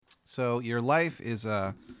So your life is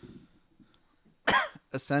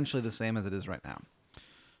essentially the same as it is right now.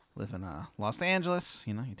 Live in Los Angeles,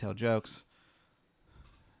 you tell jokes,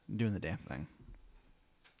 doing the damn thing.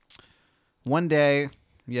 One day,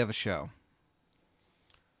 you have a show.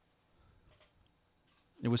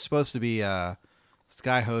 It was supposed to be this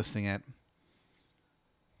guy hosting it.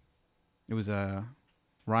 It was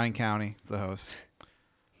Ryan County, the host,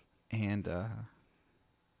 and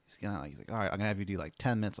he's like, all right, I'm gonna have you do like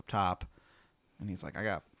 10 minutes up top, and he's like, I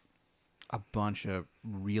got a bunch of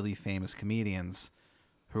really famous comedians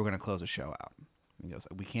who are gonna close the show out. And he goes,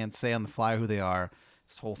 we can't say on the fly who they are.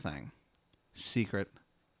 It's this whole thing, secret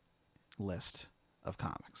list of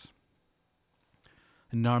comics,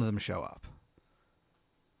 and none of them show up.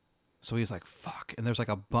 So he's like, fuck, and there's like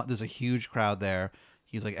there's a huge crowd there.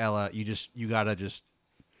 He's like, Ella, you gotta just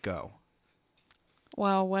go.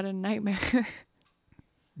 Wow, what a nightmare.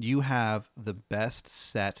 You have the best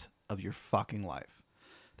set of your fucking life.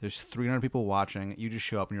 There's 300 people watching. You just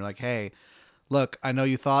show up and you're like, hey, look, I know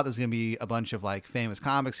you thought there's gonna be a bunch of like famous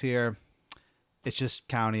comics here. It's just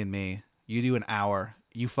County and me. You do an hour,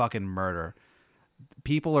 you fucking murder.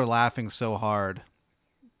 People are laughing so hard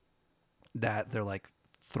that they're like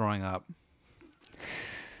throwing up.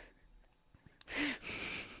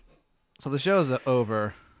 So the show's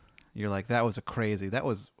over. You're like, that was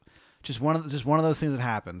just one of those things that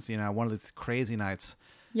happens, one of these crazy nights.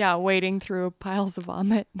 Yeah, wading through piles of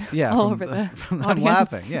vomit. Yeah, all over the from audience. them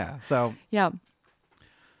laughing. Yeah. So yeah,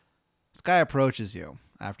 this guy approaches you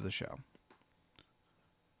after the show.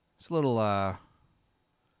 It's a little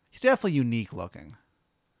he's definitely unique looking.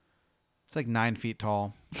 It's like 9 feet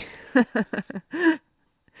tall. He's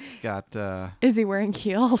got is he wearing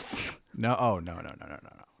heels? no.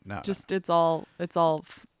 Just it's all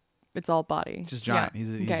body. Just giant.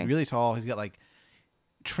 Yeah. He's really tall. He's got like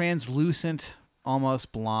translucent,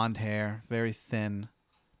 almost blonde hair, very thin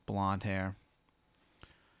blonde hair.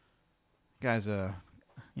 Guy's a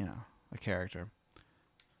character.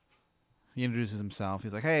 He introduces himself.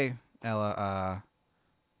 He's like, "Hey, Ella,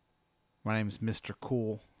 my name is Mr.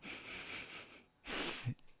 Cool."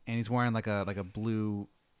 And he's wearing like a blue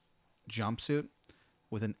jumpsuit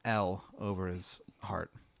with an L over his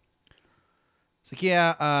heart. It's like,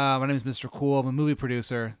 yeah, my name is Mr. Cool. I'm a movie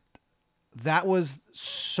producer. That was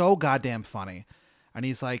so goddamn funny. And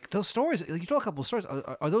he's like, those stories, you told a couple of stories.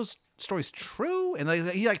 Are those stories true? And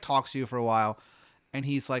he talks to you for a while. And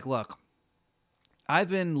he's like, look, I've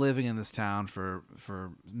been living in this town for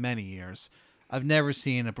many years. I've never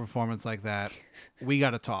seen a performance like that. We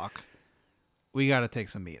got to talk. We got to take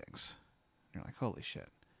some meetings. And you're like, holy shit.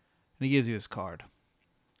 And he gives you his card.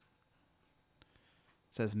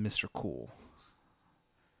 It says Mr. Cool.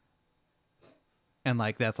 And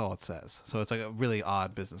like that's all it says. So it's like a really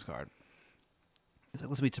odd business card. He's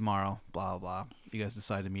like, let's meet tomorrow, blah, blah, blah. You guys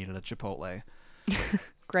decide to meet at a Chipotle.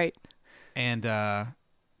 Great. And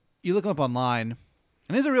you look him up online,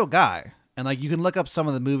 and he's a real guy. And like you can look up some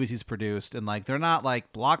of the movies he's produced, and like they're not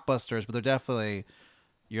like blockbusters, but they're definitely,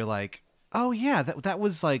 you're like, oh yeah, that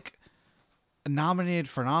was like nominated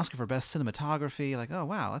for an Oscar for best cinematography. Like, oh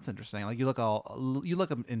wow, that's interesting. Like you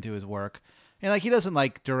look into his work, and like he doesn't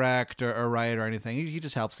like direct or write or anything. He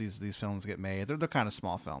just helps these films get made. They're kind of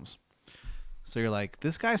small films. So you're like,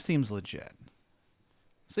 this guy seems legit.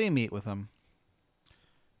 So you meet with him,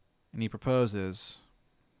 and he proposes.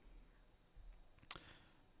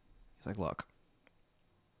 He's like, look,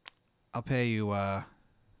 I'll pay you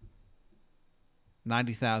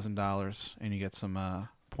 $90,000, and you get some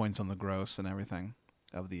points on the gross and everything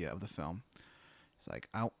of the film. It's like,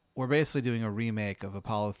 we're basically doing a remake of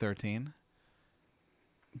Apollo 13,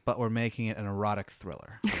 but we're making it an erotic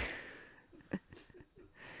thriller.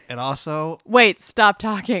 And also, wait, stop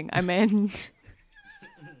talking. I'm in.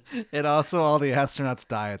 And also, all the astronauts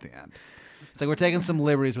die at the end. It's like we're taking some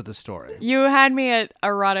liberties with the story. You had me at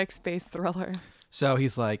erotic space thriller. So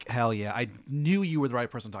he's like, hell yeah, I knew you were the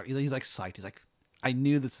right person to talk. He's like psyched. He's like, I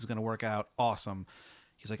knew this is going to work out. Awesome.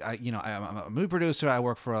 He's like, I'm a movie producer. I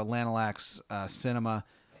work for Lanalax Cinema.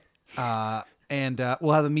 And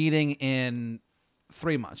we'll have a meeting in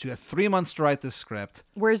 3 months. You have 3 months to write this script.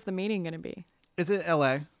 Where's the meeting going to be? It's in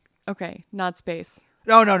L.A. Okay, not space.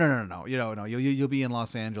 No. You'll be in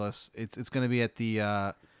Los Angeles. It's going to be at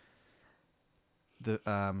the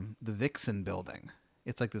Vixen building.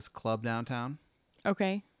 It's like this club downtown.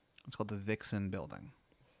 Okay. It's called the Vixen building.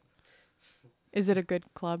 Is it a good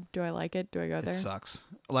club? Do I like it? Do I go there? It sucks.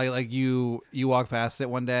 Like you walk past it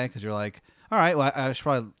one day because you're like, all right, well, I should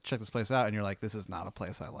probably check this place out. And you're like, this is not a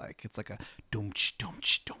place I like. It's like a doom-ch,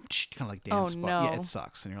 kind of like dance. Oh, bar. no. Yeah, it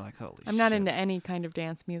sucks. And you're like, holy shit. I'm not into any kind of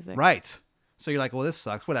dance music. Right. So you're like, well, this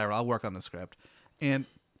sucks. Whatever. I'll work on the script. And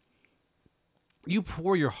you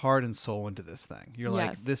pour your heart and soul into this thing. You're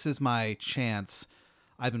like, Yes. this is my chance.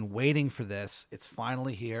 I've been waiting for this. It's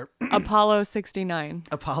finally here. Apollo 69.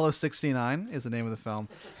 Apollo 69 is the name of the film.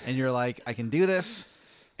 And you're like, I can do this.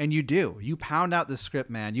 And you do. You pound out this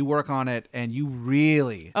script, man. You work on it, and you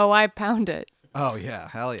really... Oh, I pound it. Oh, yeah.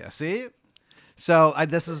 Hell yeah. See? So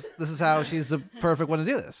this is how she's the perfect one to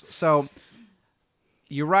do this. So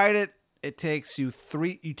you write it. It takes you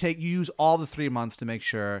you use all the 3 months to make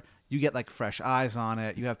sure you get like fresh eyes on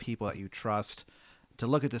it. You have people that you trust to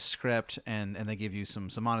look at the script, and they give you some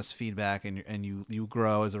honest feedback, and you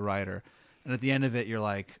grow as a writer. And at the end of it, you're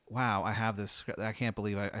like, wow, I have this script. I can't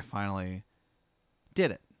believe I finally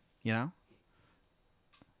did it, you know?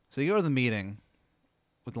 So you go to the meeting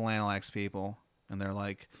with the Lanolax people, and they're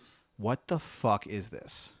like, what the fuck is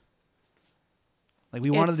this? Like,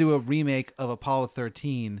 we wanted to do a remake of Apollo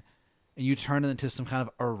 13, and you turn it into some kind of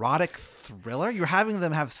erotic thriller? You're having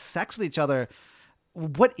them have sex with each other.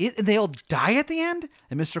 What is... And they all die at the end?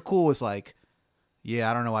 And Mr. Cool was like,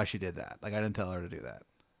 yeah, I don't know why she did that. Like, I didn't tell her to do that.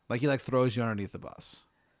 Like, he, like, throws you underneath the bus.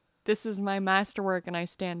 This is my masterwork, and I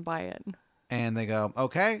stand by it. And they go,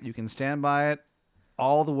 okay, you can stand by it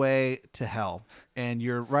all the way to hell. And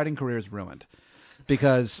your writing career is ruined.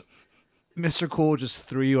 Because Mr. Cool just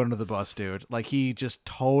threw you under the bus, dude. Like, he just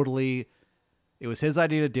totally... It was his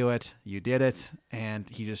idea to do it. You did it. And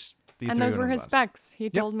he just... And those were his specs. He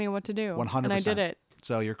Yep. told me what to do. 100%. And I did it.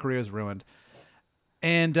 So your career is ruined.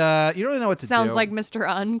 And you don't really know what to do. Sounds like Mr.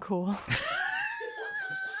 Uncool.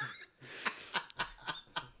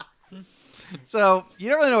 So you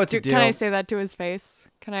don't really know what to do. Can I say that to his face?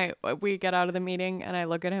 We get out of the meeting and I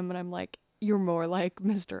look at him and I'm like, you're more like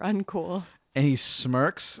Mr. Uncool. And he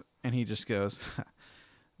smirks and he just goes,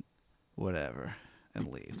 whatever, and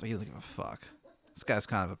leaves. Like, he doesn't give a fuck. This guy's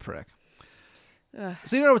kind of a prick. Ugh.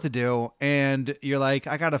 So you don't know what to do, and you're like,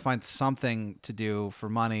 I gotta find something to do for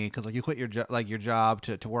money, because like you quit your your job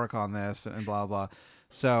to work on this and blah blah.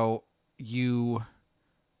 So you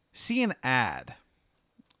see an ad,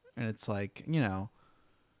 and it's like, you know,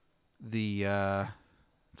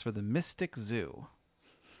 it's for the Mystic Zoo.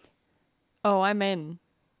 Oh, I'm in.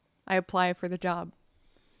 I apply for the job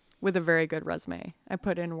with a very good resume. I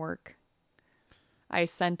put in work. I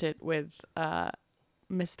sent it with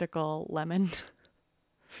mystical lemon.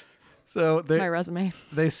 So my resume.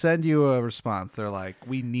 They send you a response. They're like,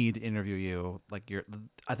 we need to interview you. Like,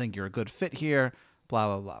 I think you're a good fit here. Blah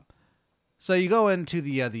blah blah. So you go into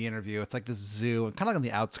the interview. It's like this zoo, kind of like on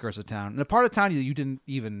the outskirts of town, in a part of town you didn't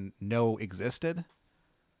even know existed.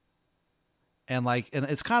 And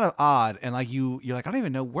it's kind of odd. And like you're like, I don't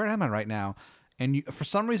even know, where am I right now? And for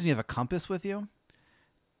some reason you have a compass with you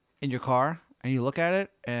in your car, and you look at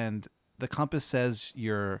it, and the compass says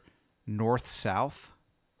you're north-south.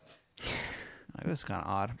 Like, this is kind of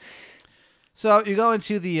odd. So you go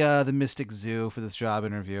into the Mystic Zoo for this job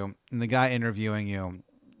interview, and the guy interviewing you,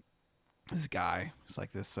 this guy, it's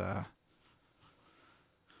like this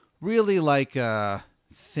really like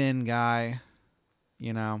thin guy,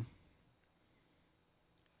 you know.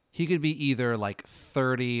 He could be either like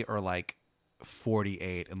 30 or like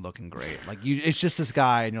 48 and looking great. Like, it's just this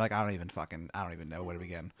guy, and you're like, I don't even know where to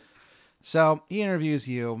begin. So he interviews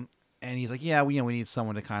you, and he's like, yeah, we need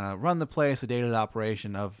someone to kind of run the place, the day-to-day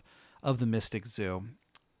operation of the Mystic Zoo.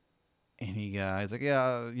 And he's like,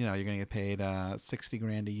 yeah, you're gonna get paid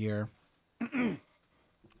 $60,000 a year. Let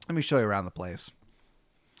me show you around the place.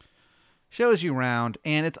 Shows you around,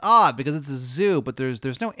 and it's odd because it's a zoo, but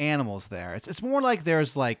there's no animals there. It's more like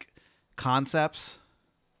there's like concepts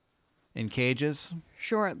in cages.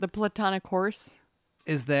 Sure, the platonic horse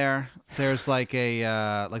is there. There's like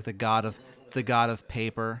a like the god of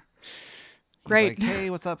paper. He's great. like, hey,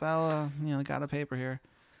 what's up, Ella? The god of paper here.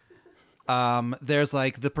 There's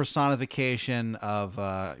like the personification of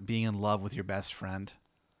being in love with your best friend.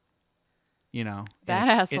 That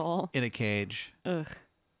asshole in a cage. Ugh.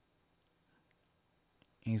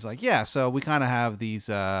 He's like, yeah, so we kind of have these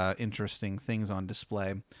interesting things on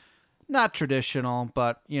display. Not traditional,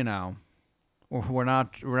 but we're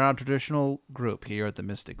not a traditional group here at the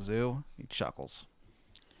Mystic Zoo. He chuckles.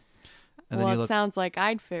 And well, then it sounds like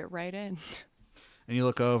I'd fit right in. And you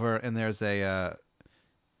look over, and there's in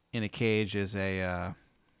a cage is a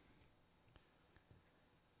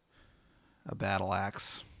battle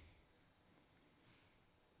axe.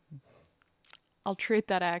 I'll treat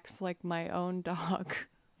that axe like my own dog.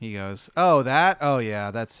 He goes, oh, that? Oh, yeah,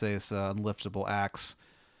 that's this unliftable axe.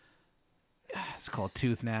 It's called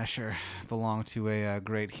Tooth Gnasher. Belonged to a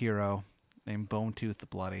great hero named Bone Tooth the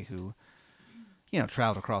Bloody, who,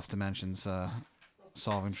 traveled across dimensions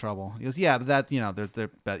solving trouble. He goes, yeah, but that,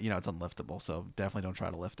 but it's unliftable, so definitely don't try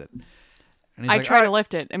to lift it. And he's I like, try "All to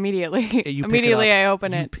lift it immediately. right." You pick it Immediately up, I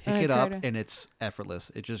open you it. pick and I it try up, to- and it's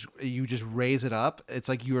effortless. You just raise it up. It's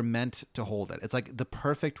like you were meant to hold it. It's like the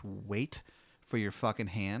perfect weight for your fucking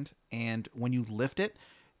hand. And when you lift it,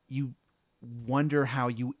 you wonder how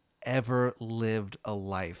you ever lived a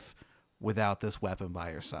life without this weapon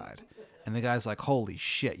by your side. And the guy's like, holy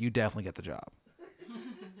shit, you definitely get the job.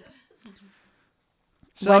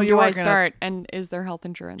 So when you do I are gonna- start? And is there health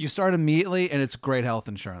insurance? You start immediately, and it's great health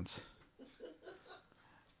insurance.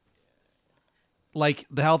 Like,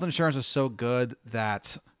 the health insurance is so good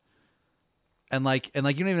that, and like you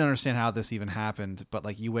don't even understand how this even happened, but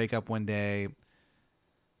like you wake up one day,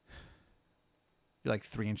 you're like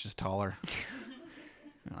 3 inches taller.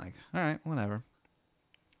 You're like, all right, whatever.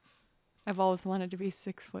 I've always wanted to be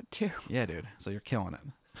 6'2". Yeah, dude. So you're killing it.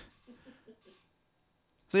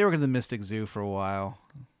 So you work in the Mystic Zoo for a while.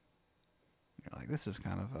 You're like, this is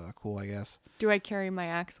kind of cool, I guess. Do I carry my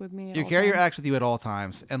axe with me? At You all carry your times? axe with you at all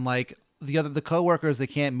times, and like the coworkers, they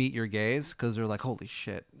can't meet your gaze because they're like, holy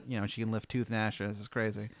shit, she can lift tooth and ashes. This is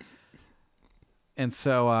crazy. And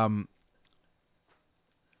so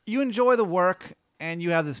you enjoy the work, and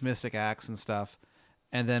you have this mystic axe and stuff,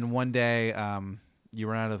 and then one day you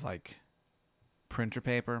run out of like printer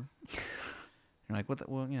paper. You're like, what?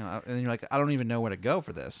 And then you're like, I don't even know where to go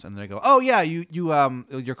for this. And they go, oh yeah, you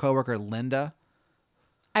your coworker Linda.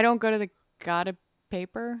 I don't go to the Gotta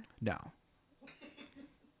paper. No.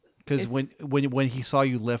 Because when he saw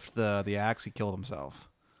you lift the axe, he killed himself.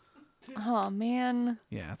 Oh man.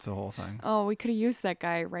 Yeah, it's the whole thing. Oh, we could have used that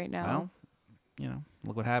guy right now. Well,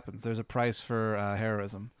 look what happens. There's a price for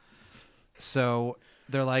heroism. So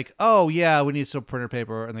they're like, oh yeah, we need some printer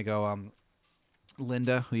paper, and they go,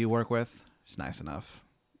 Linda, who you work with, she's nice enough.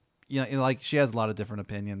 Like she has a lot of different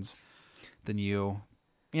opinions than you.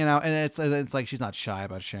 And it's like she's not shy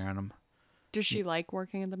about sharing them. Does she like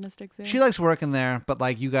working at the Mystic Zoo? She likes working there, but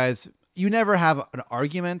like you never have an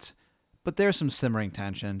argument, but there's some simmering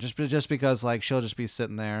tension just because like she'll just be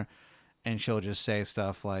sitting there and she'll just say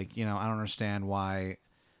stuff like, I don't understand why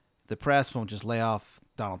the press won't just lay off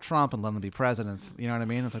Donald Trump and let him be president. You know what I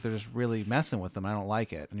mean? It's like they're just really messing with them. I don't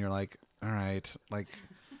like it. And you're like, all right, like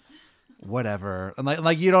whatever. And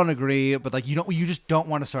like you don't agree, but like you just don't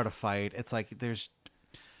want to start a fight. It's like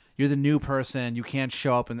you're the new person. You can't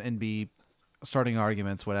show up and be starting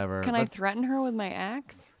arguments, whatever. Can I threaten her with my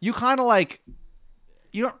axe? You kind of like,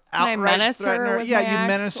 you don't Can I outright menace threaten her her. with Yeah, my you axe?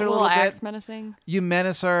 menace her a little axe bit. menacing. You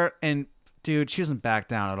menace her, and dude, she doesn't back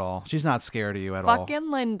down at all. She's not scared of you at all.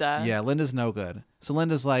 Fucking Linda. Yeah, Linda's no good. So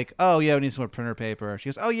Linda's like, oh yeah, we need some more printer paper. She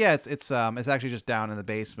goes, oh yeah, it's actually just down in the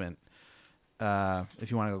basement.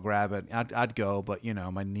 If you want to go grab it, I'd go, but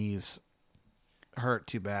my knees hurt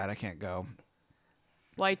too bad. I can't go.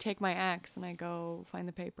 Well, I take my axe and I go find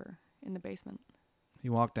the paper in the basement.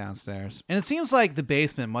 You walk downstairs, and it seems like the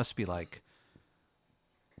basement must be like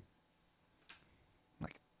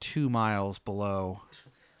 2 miles below.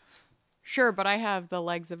 Sure, but I have the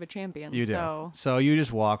legs of a champion. You do. So So you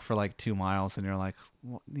just walk for like 2 miles, and you're like,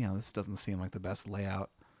 well, this doesn't seem like the best layout.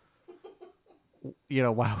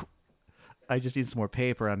 Wow. I just need some more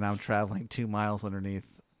paper, and now I'm traveling 2 miles underneath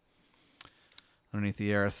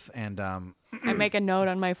the earth, and I make a note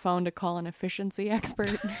on my phone to call an efficiency expert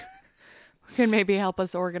who can maybe help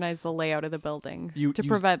us organize the layout of the building You- to you-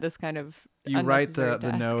 prevent this kind of you write the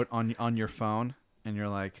unnecessary task. note on your phone, and you're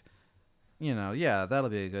like, yeah, that'll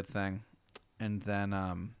be a good thing. And then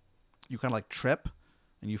you kind of like trip,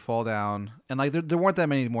 and you fall down, and like there weren't that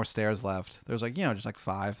many more stairs left. There's like just like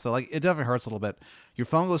 5, so like it definitely hurts a little bit. Your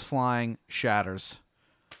phone goes flying, shatters.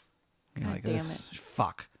 You're God like, damn this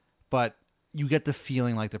fuck, but you get the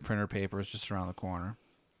feeling like the printer paper is just around the corner.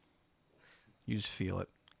 You just feel it,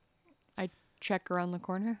 I check around the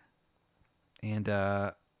corner. and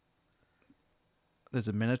there's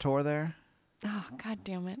a minotaur there, Oh, God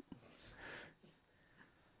damn it.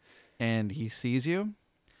 and he sees you,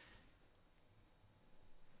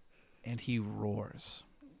 and he roars.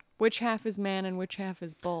 Which half is man and which half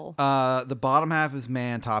is bull? The bottom half is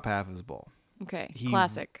man, top half is bull. Okay, He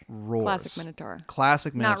classic. roars. Classic Minotaur.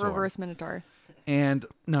 Classic minotaur. Not reverse Minotaur. And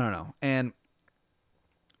no. And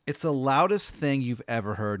it's the loudest thing you've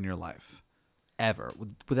ever heard in your life. Ever.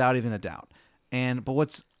 Without even a doubt. But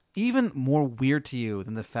what's even more weird to you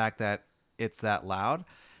than the fact that it's that loud,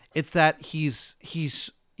 it's that he's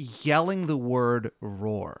yelling the word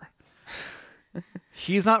roar.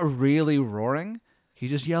 He's not really roaring.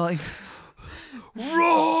 He's just yelling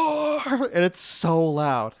roar, and it's so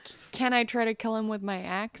loud. Can I try to kill him with my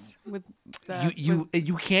axe? With the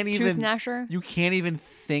You can't tooth even gnasher? you can't even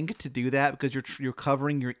think to do that because you're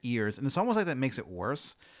covering your ears, and it's almost like that makes it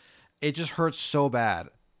worse. It just hurts so bad,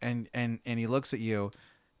 and he looks at you,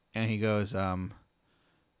 and he goes, I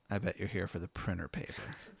bet you're here for the printer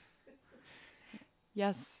paper.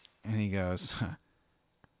 Yes. And he goes,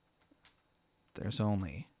 there's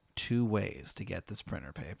only 2 ways to get this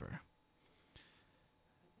printer paper.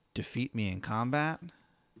 Defeat me in combat,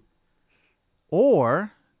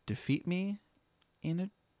 or defeat me in a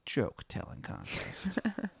joke-telling contest.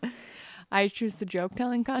 I choose the joke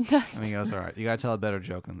telling contest. And he goes, all right, you got to tell a better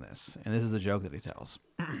joke than this. And this is the joke that he tells.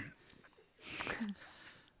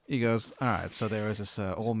 He goes, all right, so there was this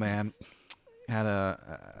old man, had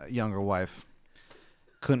a younger wife,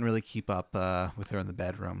 couldn't really keep up with her in the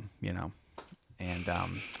bedroom, you know. And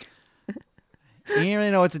he didn't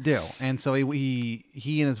really know what to do. And so he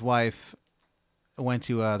and his wife went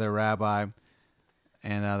to their rabbi,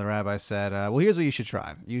 and the rabbi said, well, here's what you should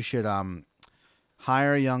try. You should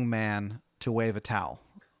hire a young man to wave a towel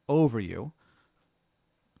over you,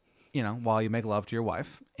 you know, while you make love to your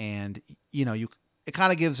wife. And, you know, it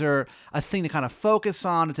kind of gives her a thing to kind of focus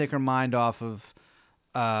on, to take her mind off of,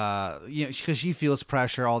 you know, because she feels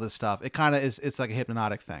pressure, all this stuff. It kind of is, it's like a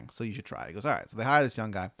hypnotic thing. So you should try it. He goes, all right. So they hire this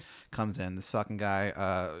young guy, comes in, this fucking guy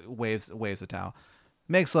waves the towel,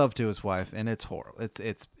 makes love to his wife, and it's horrible.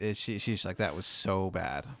 She's like, that was so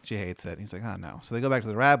bad. She hates it. He's like, oh no. So they go back to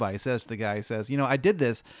the rabbi. He says to the guy, he says, you know, I did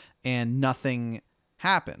this and nothing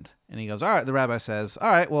happened. And he goes, all right. The rabbi says, all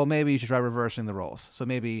right, well, maybe you should try reversing the roles. So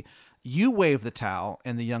maybe you wave the towel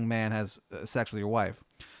and the young man has sex with your wife.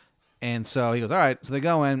 And so he goes, all right. So they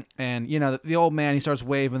go in, and, you know, the old man, he starts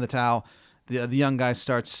waving the towel. The young guy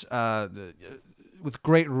starts with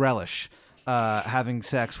great relish having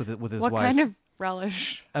sex with his wife. What kind of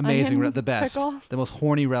relish? Amazing, Onion the best, pickle? the most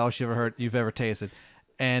horny relish you've ever tasted.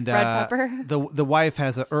 And Red pepper? The wife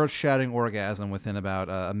has an earth-shattering orgasm within about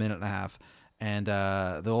a minute and a half. And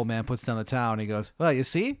the old man puts down the towel, and he goes, well, you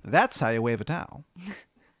see, that's how you wave a towel.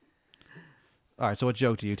 All right, so what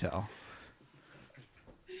joke do you tell?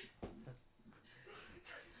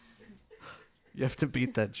 You have to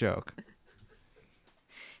beat that joke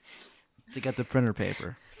to get the printer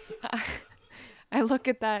paper. I look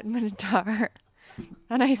at that Minotaur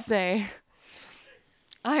and I say,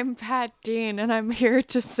 I'm Pat Dean, and I'm here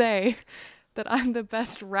to say that I'm the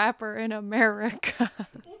best rapper in America.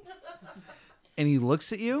 And he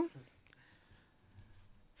looks at you,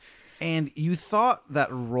 and you thought that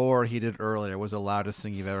roar he did earlier was the loudest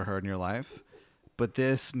thing you've ever heard in your life. But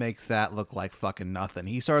this makes that look like fucking nothing.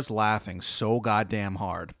 He starts laughing so goddamn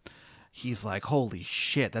hard. He's like, holy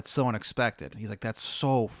shit, that's so unexpected. He's like, that's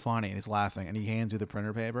so funny. And he's laughing, and he hands you the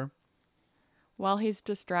printer paper. While he's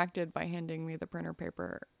distracted by handing me the printer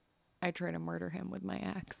paper, I try to murder him with my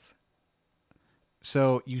axe.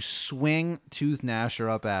 So you swing Tooth Gnasher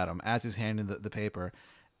up at him as he's handing the paper,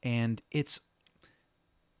 and it's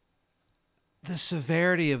the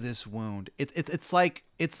severity of this wound. It's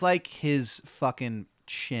like his fucking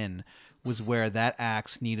chin was where that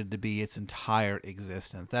axe needed to be its entire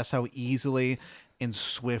existence. That's how easily and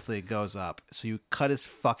swiftly it goes up. So you cut his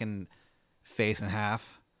fucking face in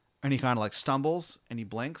half, and he kind of like stumbles, and he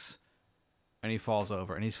blinks, and he falls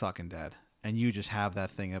over, and he's fucking dead. And you just have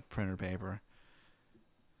that thing of printer paper.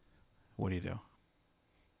 What do you do?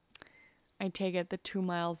 I take it the 2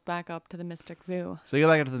 miles back up to the Mystic Zoo. So you go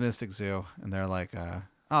back into the Mystic Zoo, and they're like,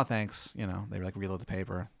 oh, thanks. You know, they like reload the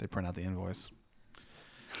paper. They print out the invoice.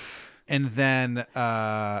 And then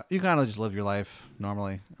you kind of just live your life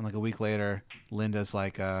normally. And like a week later, Linda's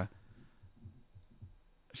like,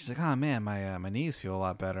 she's like, oh man, my knees feel a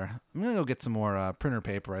lot better. I'm going to go get some more printer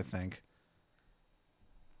paper, I think.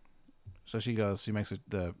 So she makes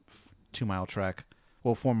the 2 mile trek.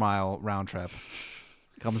 Well, 4 mile round trip.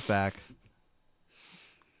 Comes back.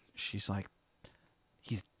 She's like,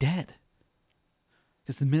 he's dead.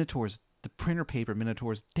 Because the printer paper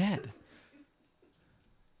Minotaur's dead.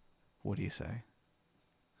 What do you say?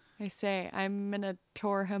 I say, I'm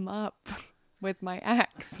Minotaur him up with my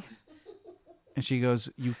axe. And she goes,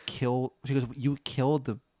 you killed him?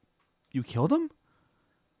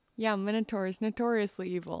 Yeah, Minotaur is notoriously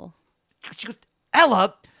evil. She goes,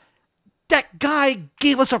 Ella, that guy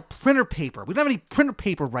gave us our printer paper. We don't have any printer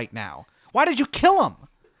paper right now. Why did you kill him?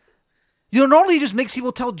 You know, normally he just makes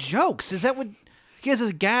people tell jokes. Is that what... He has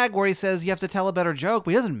this gag where he says you have to tell a better joke,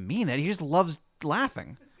 but he doesn't mean it. He just loves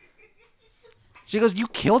laughing. She goes, you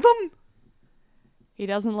killed him? He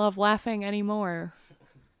doesn't love laughing anymore.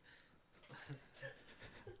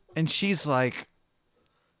 And she's like,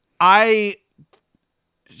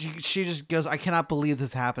 she just goes, I cannot believe this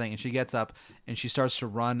is happening. And she gets up and she starts to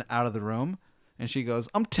run out of the room. And she goes,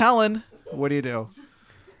 I'm telling. What do you do?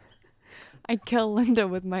 I kill Linda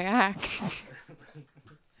with my axe.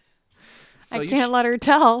 So I you can't let her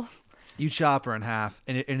tell. You chop her in half,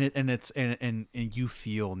 and you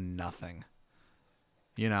feel nothing.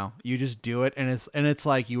 You know, you just do it, and it's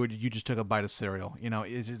like you just took a bite of cereal. You know,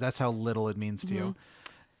 that's how little it means to you.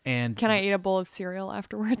 And Can I eat a bowl of cereal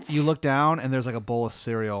afterwards? you look down, and there's like a bowl of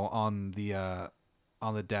cereal on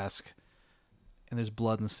the desk, and there's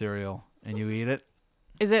blood in the cereal, and you eat it.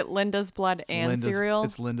 Is it Linda's blood and cereal?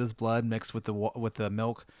 It's Linda's blood mixed with the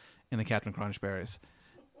milk and the Captain Crunch berries.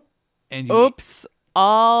 And you Oops.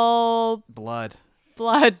 All blood.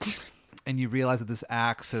 And you realize that this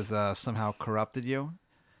axe has somehow corrupted you,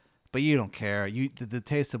 but you don't care. The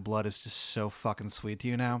taste of blood is just so fucking sweet to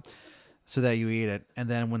you now, so that you eat it. And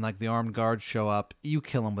then when like the armed guards show up, you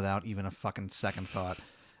kill them without even a fucking second thought,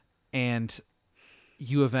 and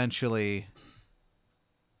you eventually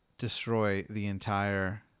destroy the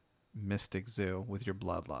entire Mystic Zoo with your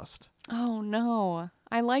bloodlust. Oh no.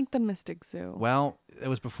 I like the Mystic Zoo. Well, it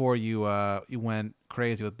was before you went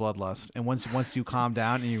crazy with bloodlust, and once you calm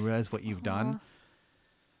down and you realize what you've done,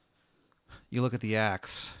 you look at the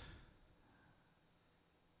axe,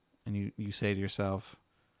 and you say to yourself,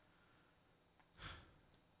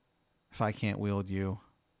 if I can't wield you,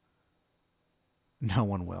 no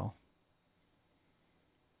one will.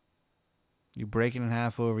 You break it in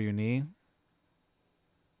half over your knee,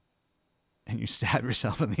 and you stab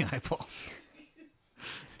yourself in the eyeballs.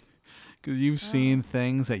 Because you've seen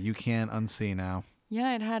things that you can't unsee now.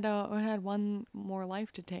 Yeah, it had one more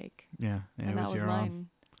life to take. Yeah, And it that was was your mine. own.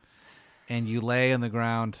 And you lay on the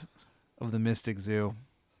ground of the Mystic Zoo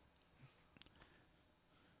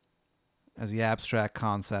as the abstract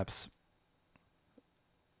concepts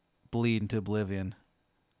bleed into oblivion.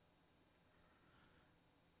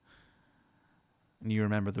 And you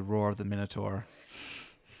remember the roar of the Minotaur.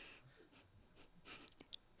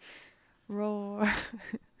 Roar.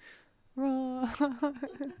 Roar.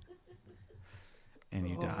 And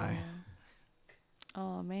you die.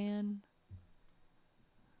 Oh man.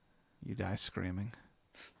 You die screaming.